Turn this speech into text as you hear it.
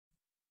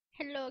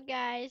Hello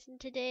guys, and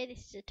today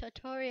this is a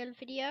tutorial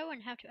video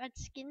on how to add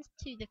skins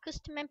to the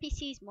custom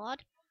NPCs mod,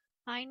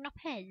 Find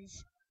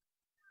Heads.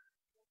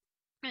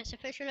 Right, so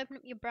first you'll open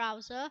up your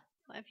browser,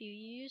 whatever you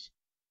use,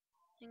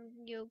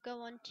 and you'll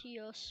go on to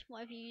your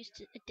whatever you use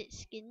to edit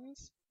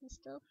skins and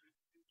stuff.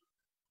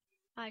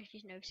 I just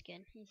use no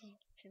skin, easy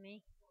for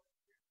me.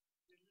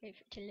 Wait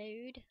for it to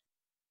load.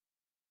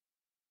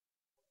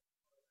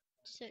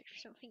 Search for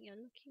something you're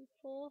looking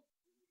for.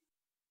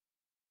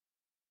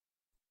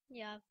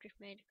 Yeah, I've just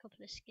made a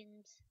couple of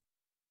skins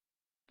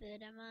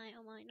that I might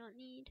or might not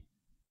need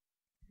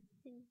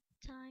in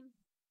time.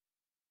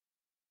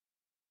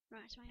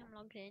 Right, so I am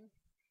logged in.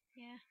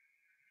 Yeah.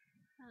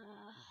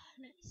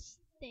 Let's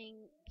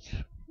think.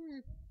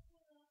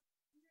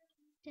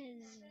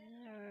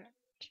 Desert.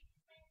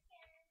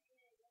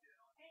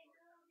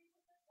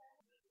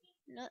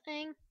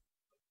 Nothing.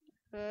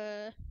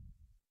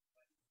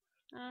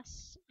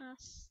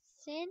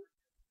 Sin.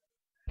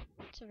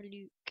 Let's have a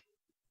look.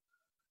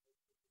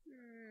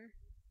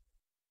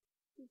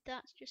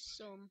 That's just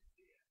some.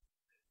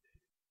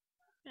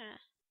 Ah,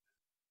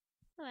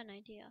 I have an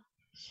idea.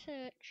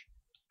 Search.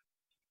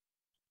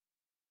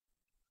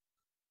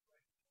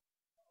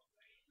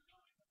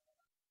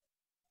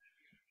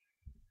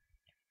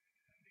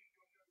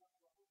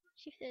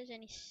 See if there's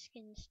any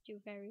skins to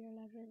Very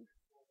 11.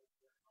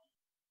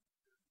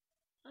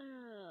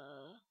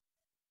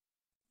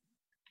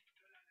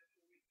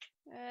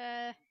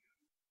 Uh,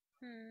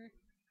 hmm.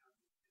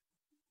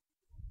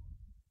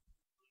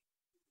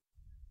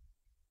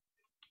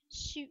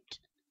 Suit.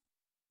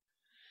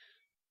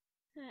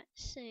 Let's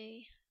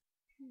see.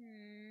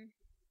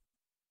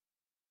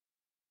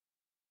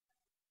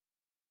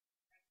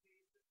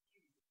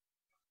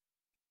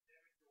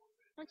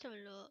 Let's have a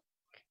look.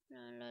 La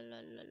la la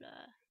la la.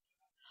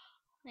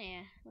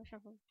 Yeah, let's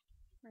have a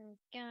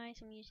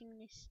guys, I'm using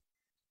this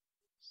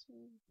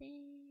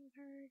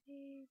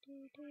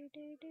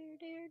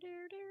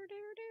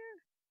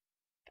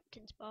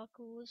Captain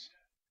Sparkles.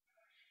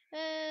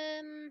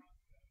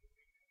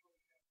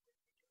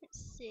 Let's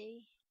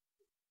see.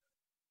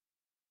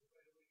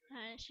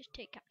 Let's just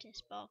take Captain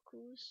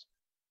Sparkles.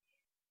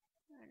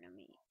 And let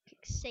me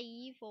click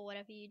save or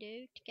whatever you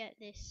do to get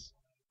this,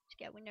 to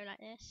get a window like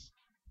this.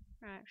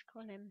 Right, let's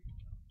call him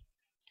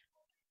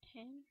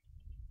 10.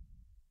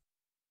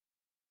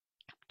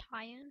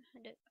 Captain. I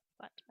don't know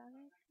what about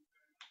it.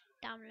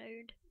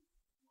 Download.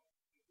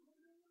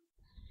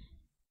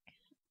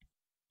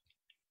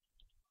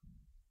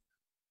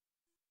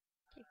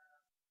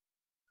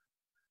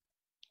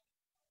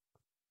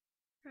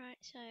 Right,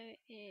 so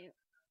it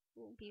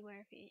will be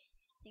wherever you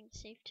think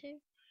it's saved to.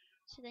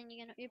 So then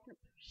you're gonna open up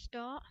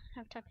start,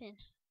 have type in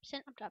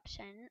percent up to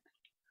percent,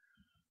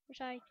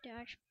 which I don't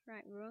actually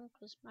write wrong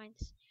because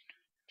mine's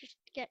just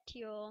get to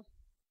your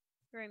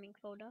roaming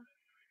folder.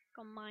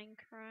 Go on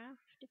Minecraft.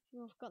 If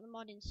you've got the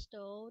mod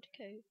installed,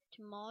 go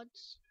to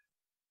mods.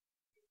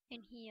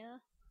 In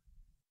here,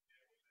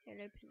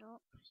 it'll open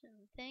up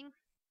something.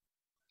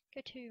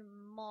 Go to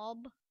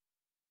mob,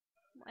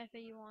 whatever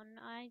you want.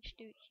 I just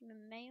do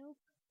human male.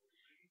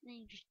 And then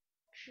you just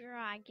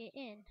drag it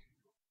in.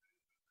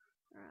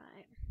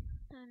 Right.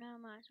 And now I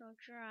might as well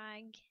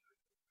drag,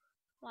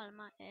 while I'm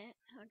at it,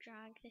 I'll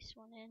drag this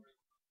one in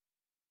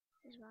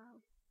as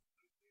well.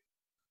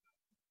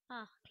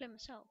 Clear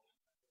myself.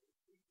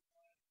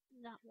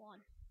 That one.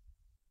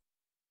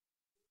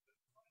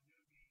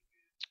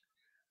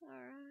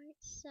 Alright,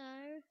 so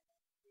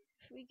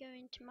if we go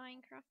into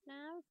Minecraft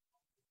now.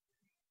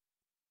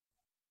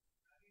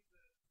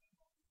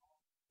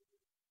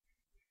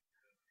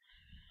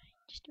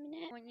 Just a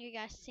minute. I want you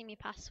guys to see my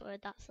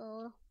password, that's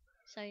all.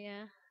 So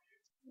yeah.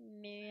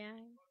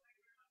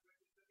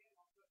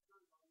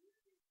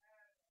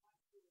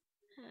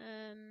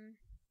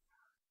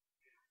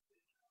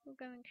 We'll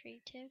go in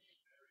creative.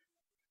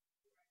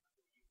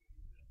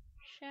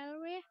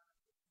 Shall we?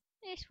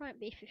 This won't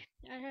be 50.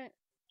 I don't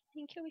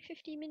think it'll be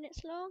 15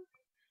 minutes long.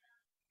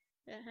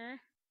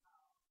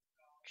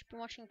 Just been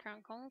watching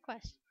Crown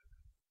Conquest.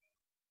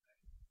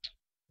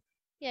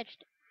 Yeah,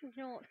 just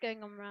ignore what's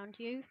going on around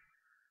you.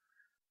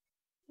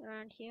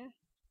 Around here.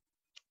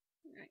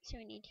 Right, so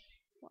we need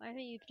whatever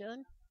you've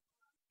done.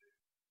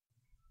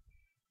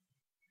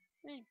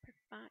 Then put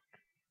back.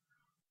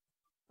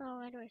 Oh,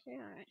 where do I say?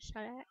 Alright,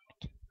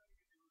 select.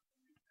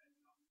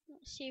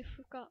 Let's see if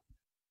we've got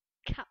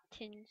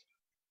captains.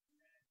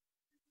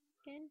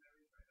 Again.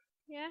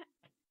 Yeah.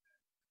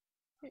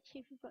 Let's see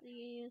if we've got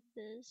the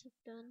others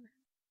have done.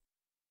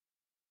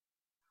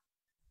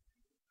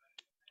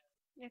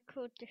 They're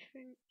called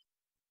different.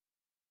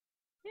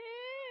 Yeah.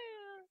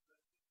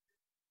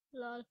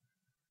 Lol.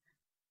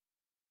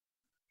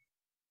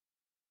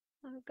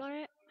 I've got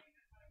it.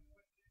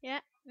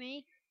 Yeah,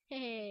 me.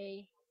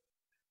 Hey.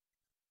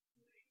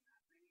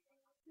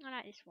 I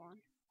like this one.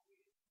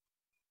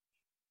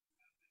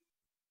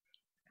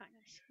 Quite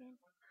nice skin.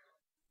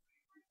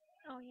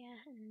 Oh yeah,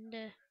 and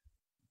the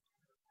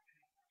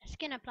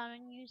skin I plan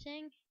on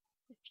using in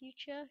the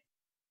future.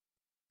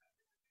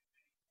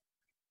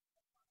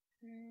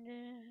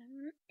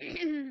 And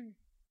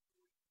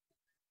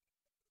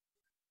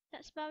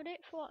that's about it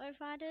for what I've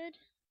added.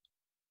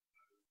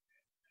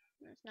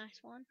 That's a nice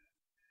one.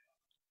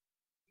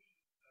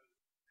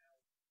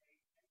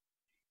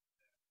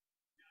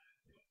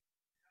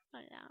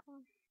 Like that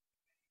one.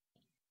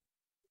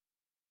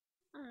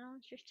 I don't know,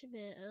 it's just a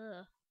bit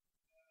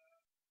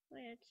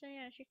weird. So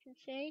yeah, as you can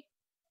see,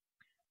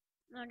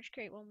 I'll just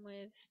create one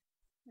with,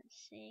 let's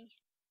see,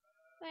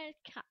 where's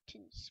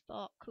Captain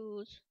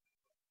Sparkles?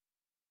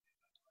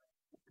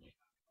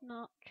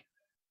 Not,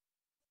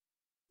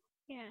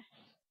 yeah,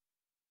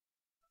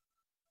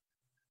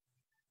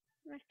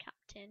 where's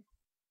Captain?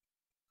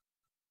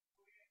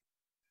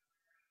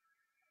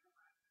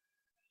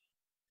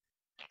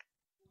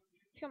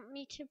 If you want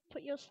me to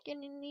put your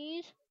skin in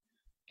these,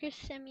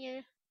 just send me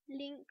a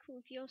link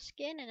with your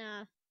skin and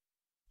I'll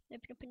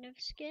open up another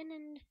skin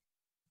and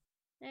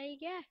there you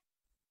go.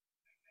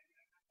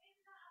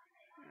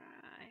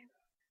 Alright.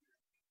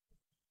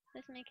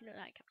 Let's make it look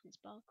like Captain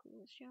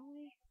Sparkles, shall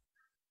we?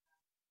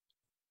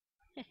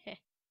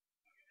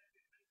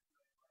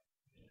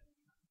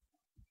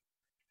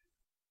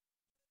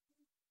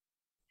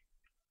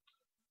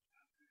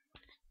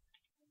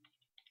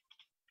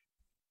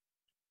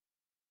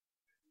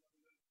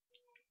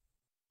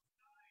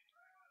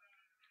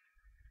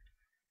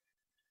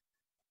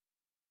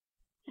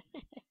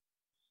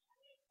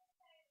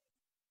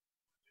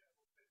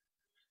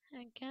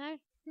 Okay,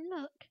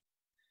 look.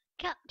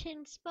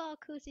 Captain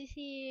Sparkles is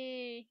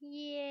here!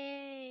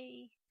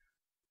 Yay!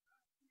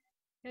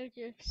 Loads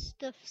of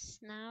stuffs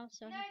now,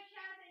 so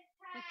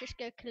I'll just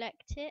go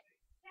collect it.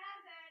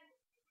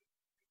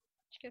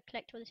 Just go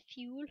collect all this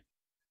fuel.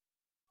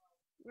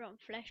 Rotten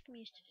flesh can be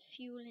used to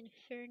fuel in a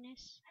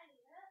furnace.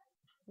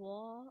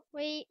 What?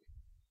 Wait!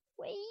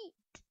 Wait!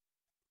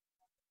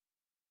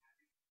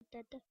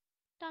 Dun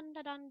dun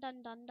dun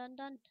dun dun dun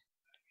dun.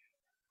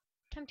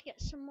 Time to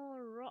get some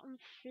more rotten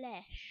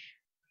flesh.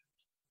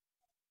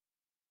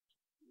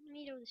 I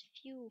need all this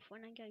fuel for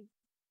when I go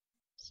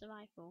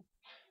survival.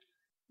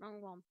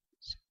 Wrong one.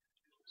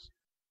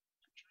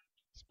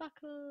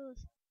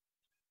 Sparkles.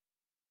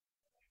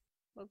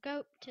 We'll go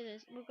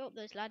up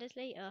those ladders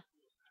later.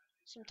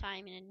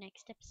 Sometime in the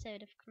next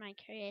episode of my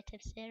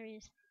creative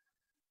series.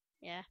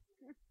 Yeah.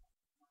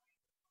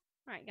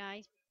 Right,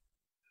 guys.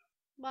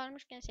 Well, I'm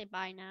just gonna say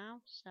bye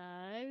now.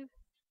 So,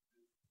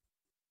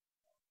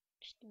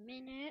 just a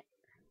minute.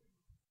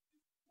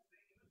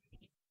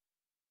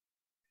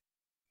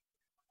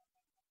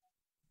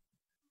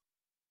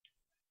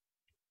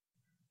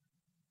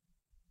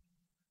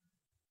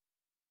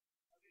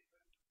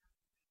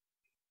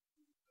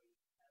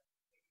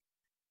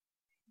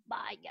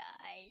 Bye,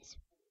 guys.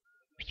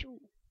 Pew.